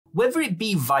Whether it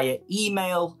be via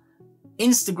email,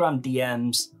 Instagram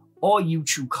DMs, or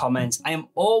YouTube comments, I am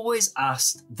always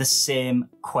asked the same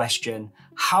question.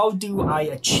 How do I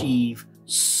achieve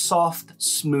soft,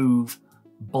 smooth,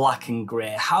 black and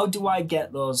gray? How do I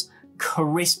get those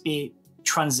crispy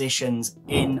transitions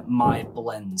in my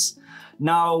blends?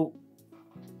 Now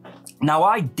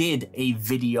I did a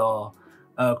video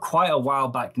quite a while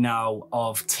back now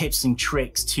of tips and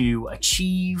tricks to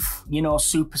achieve,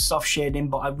 super soft shading,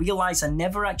 but I realized I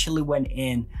never actually went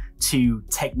in to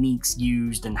techniques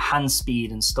used and hand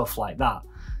speed and stuff like that.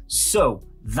 So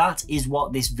that is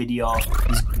what this video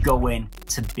is going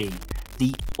to be.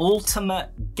 The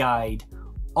ultimate guide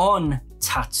on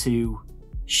tattoo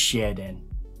shading.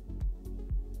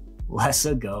 Let's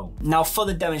go. Now for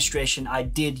the demonstration, I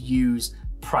did use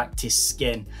Practice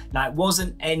Skin. Now it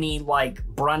wasn't any like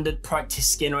branded Practice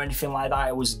Skin or anything like that.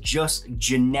 It was just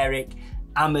generic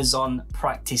Amazon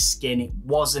Practice Skin. It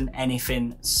wasn't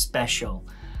anything special.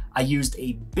 I used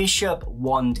a Bishop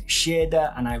wand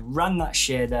shader and I ran that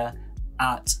shader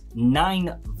at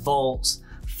 9 volts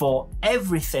for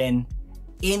everything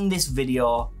in this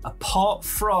video apart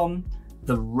from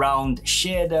the round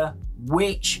shader,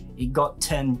 which it got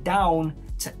turned down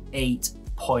to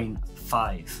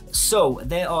 8.5. So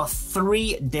there are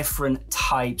 3 different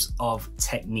types of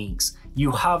techniques.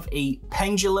 You have a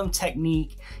pendulum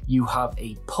technique, you have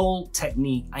a pull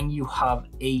technique, and you have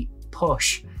a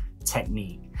push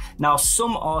technique. Now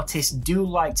some artists do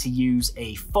like to use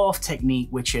a 4th technique,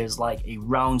 which is like a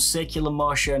round circular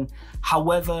motion.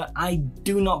 However, I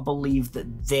do not believe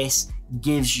that this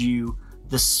gives you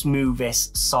the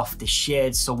smoothest, softest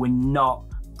shades, so we're not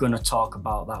gonna talk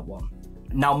about that one.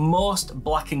 Now, most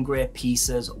black and gray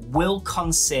pieces will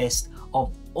consist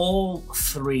of all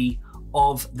 3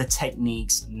 of the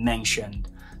techniques mentioned.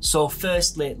 So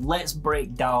firstly, let's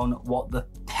break down what the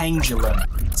pendulum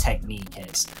technique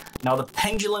is. Now, the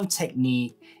pendulum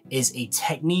technique is a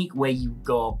technique where you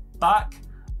go back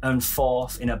and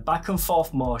forth in a back and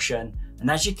forth motion.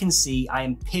 And as you can see, I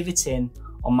am pivoting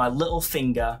on my little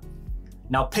finger.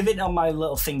 Now, pivoting on my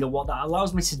little finger, what that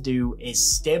allows me to do is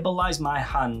stabilize my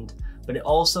hand, but it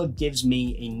also gives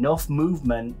me enough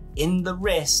movement in the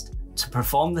wrist to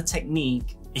perform the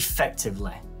technique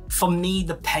effectively. For me,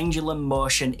 the pendulum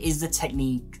motion is the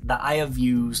technique that I have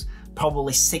used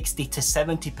probably 60 to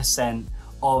 70%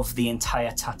 of the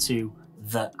entire tattoo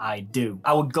that I do.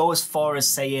 I would go as far as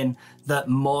saying that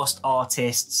most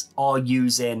artists are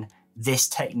using this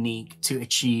technique to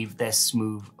achieve their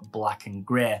smooth black and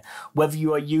gray. Whether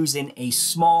you are using a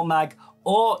small mag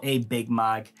or a big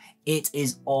mag, it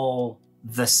is all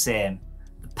the same.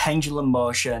 The pendulum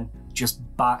motion, just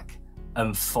back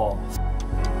and forth.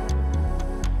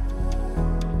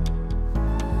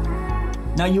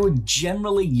 Now, you would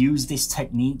generally use this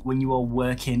technique when you are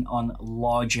working on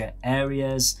larger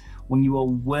areas, when you are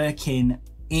working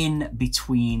in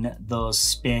between those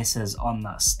spaces on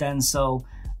that stencil,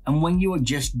 and when you are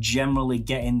just generally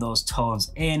getting those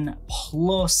tones in,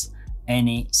 plus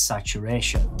any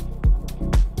saturation.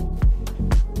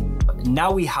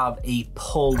 Now we have a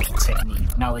pull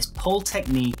technique. Now this pull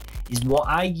technique is what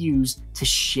I use to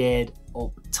shade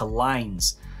up to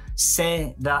lines.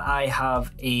 Say that I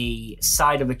have a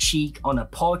side of a cheek on a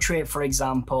portrait, for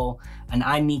example, and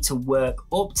I need to work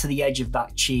up to the edge of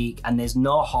that cheek and there's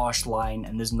no harsh line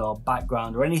and there's no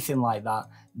background or anything like that.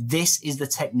 This is the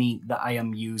technique that I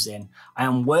am using. I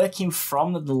am working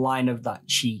from the line of that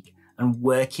cheek and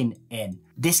working in.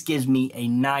 This gives me a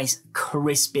nice,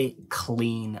 crispy,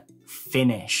 clean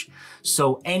finish.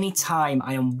 So anytime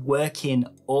I am working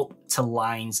up to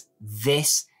lines,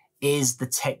 this is the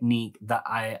technique that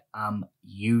I am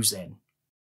using.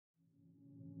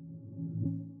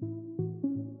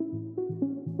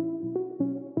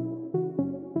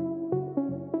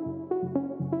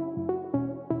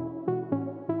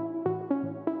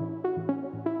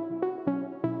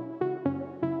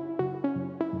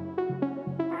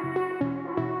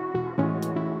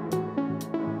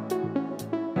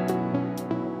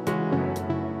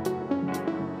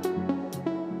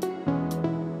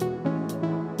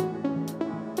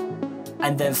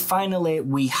 And then finally,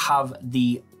 we have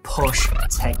the push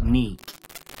technique.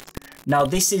 Now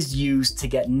this is used to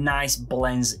get nice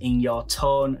blends in your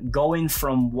tone, going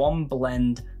from one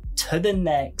blend to the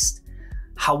next.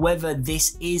 However,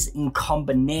 this is in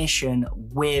combination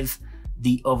with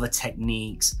the other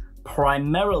techniques,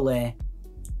 primarily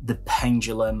the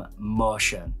pendulum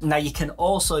motion. Now you can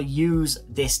also use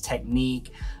this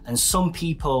technique, and some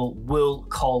people will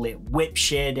call it whip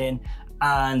shading,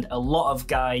 and a lot of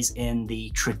guys in the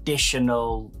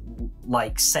traditional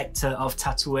sector of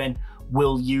tattooing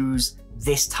will use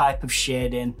this type of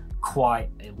shading quite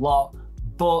a lot,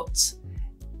 but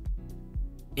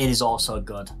it is also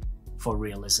good for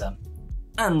realism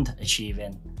and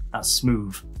achieving that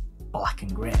smooth black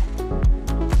and grey.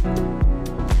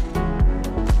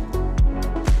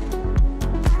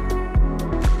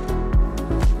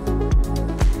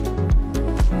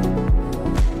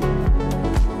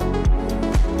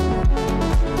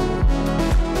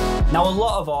 Now, a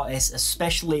lot of artists,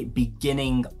 especially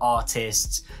beginning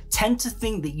artists, tend to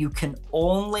think that you can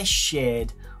only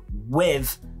shade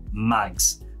with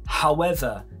mags.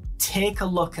 However, take a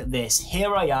look at this.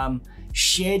 Here I am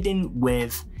shading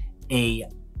with a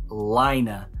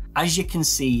liner. As you can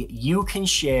see, you can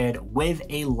shade with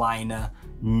a liner,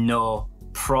 no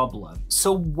problem.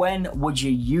 So when would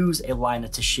you use a liner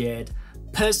to shade?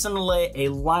 Personally, a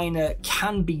liner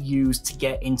can be used to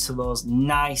get into those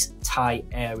nice tight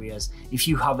areas. If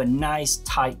you have a nice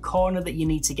tight corner that you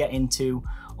need to get into,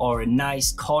 or a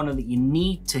nice corner that you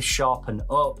need to sharpen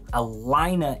up, a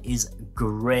liner is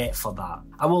great for that.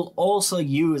 I will also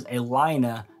use a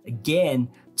liner again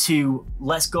to,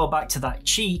 let's go back to that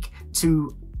cheek,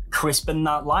 to crispen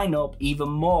that line up even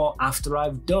more after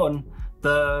I've done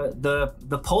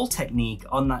the pull technique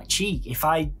on that cheek. If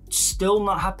I'm still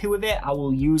not happy with it, I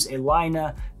will use a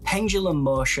liner, pendulum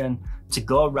motion to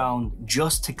go around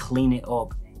just to clean it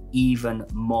up even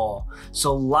more.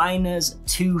 So liners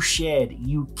to shade,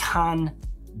 you can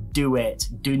do it.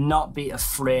 Do not be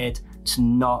afraid to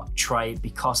not try it,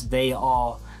 because they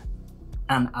are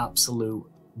an absolute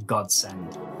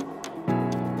godsend.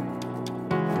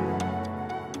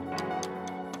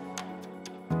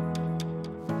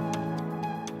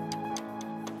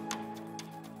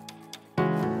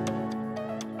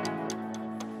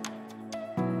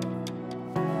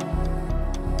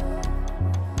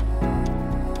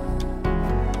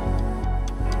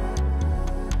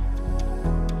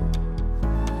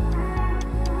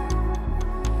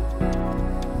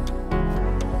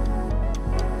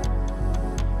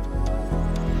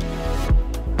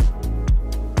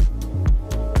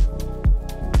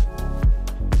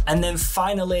 And then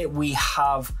finally, we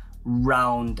have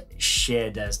round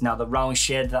shaders. Now, the round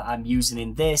shader that I'm using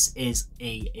in this is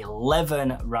a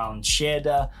 11 round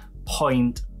shader,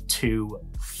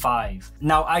 0.25.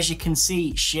 Now, as you can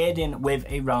see, shading with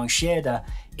a round shader,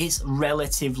 it's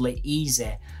relatively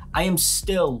easy. I am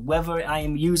still, whether I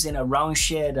am using a round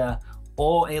shader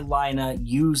or a liner,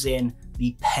 using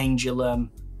the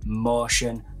pendulum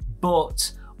motion,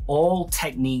 but all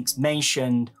techniques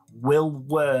mentioned will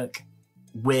work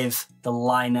with the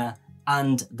liner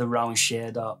and the round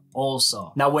shader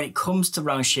also. Now, when it comes to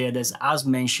round shaders, as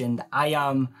mentioned, I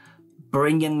am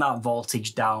bringing that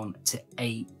voltage down to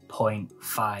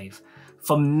 8.5.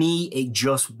 For me, it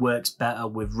just works better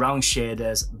with round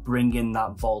shaders, bringing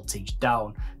that voltage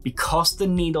down, because the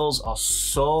needles are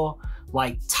so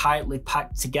tightly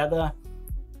packed together.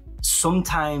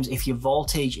 Sometimes if your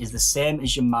voltage is the same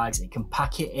as your mags, it can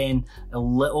pack it in a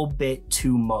little bit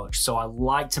too much. So I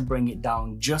like to bring it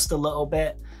down just a little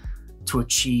bit to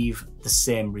achieve the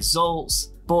same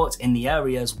results, but in the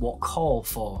areas what call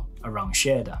for a round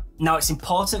shader. Now, it's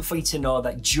important for you to know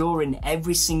that during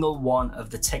every single one of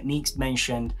the techniques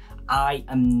mentioned, I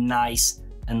am nice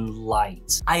and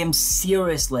light. I am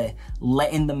seriously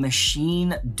letting the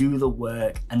machine do the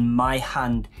work, and my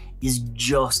hand is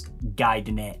just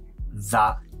guiding it.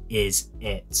 That is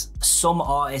it. Some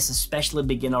artists, especially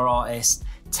beginner artists,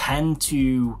 tend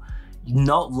to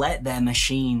not let their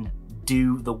machine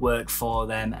do the work for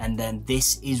them, and then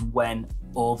this is when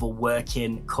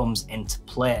overworking comes into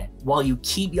play. While you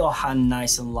keep your hand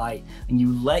nice and light and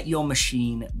you let your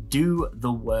machine do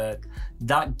the work,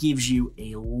 that gives you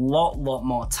a lot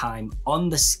more time on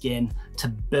the skin to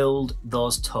build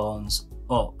those tones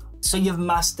up. So you've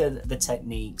mastered the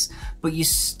techniques, but you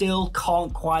still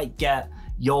can't quite get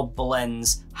your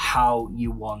blends how you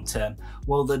want them.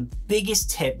 Well, the biggest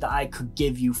tip that I could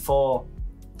give you for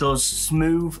those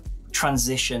smooth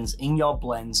transitions in your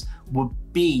blends would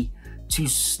be to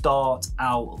start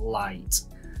out light.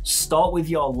 Start with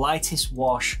your lightest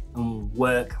wash and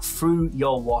work through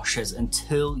your washes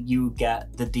until you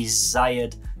get the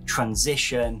desired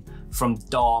transition from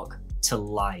dark to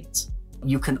light.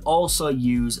 You can also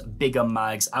use bigger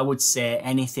mags. I would say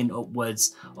anything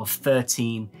upwards of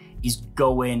 13 is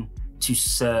going to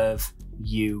serve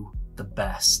you the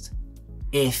best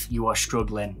if you are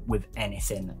struggling with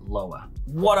anything lower.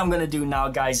 What I'm gonna do now,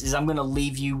 guys, is I'm gonna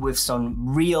leave you with some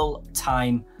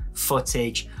real-time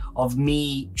footage of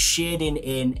me shading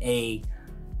in a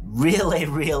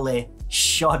really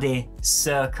shoddy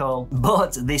circle.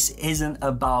 But this isn't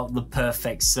about the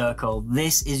perfect circle.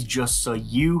 This is just so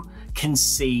you can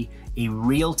see a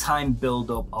real-time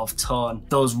build-up of tone,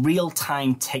 those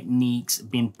real-time techniques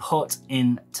being put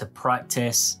into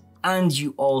practice, and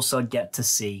you also get to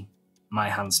see my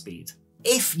hand speed.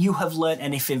 If you have learned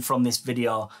anything from this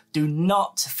video, do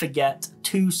not forget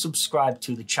to subscribe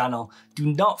to the channel.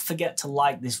 Do not forget to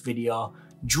like this video,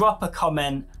 drop a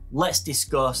comment, let's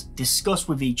discuss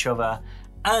with each other,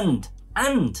 and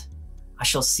I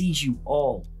shall see you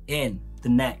all in the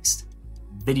next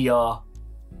video.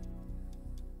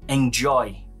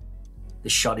 Enjoy the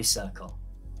shoddy circle.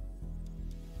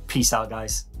 Peace out,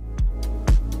 guys.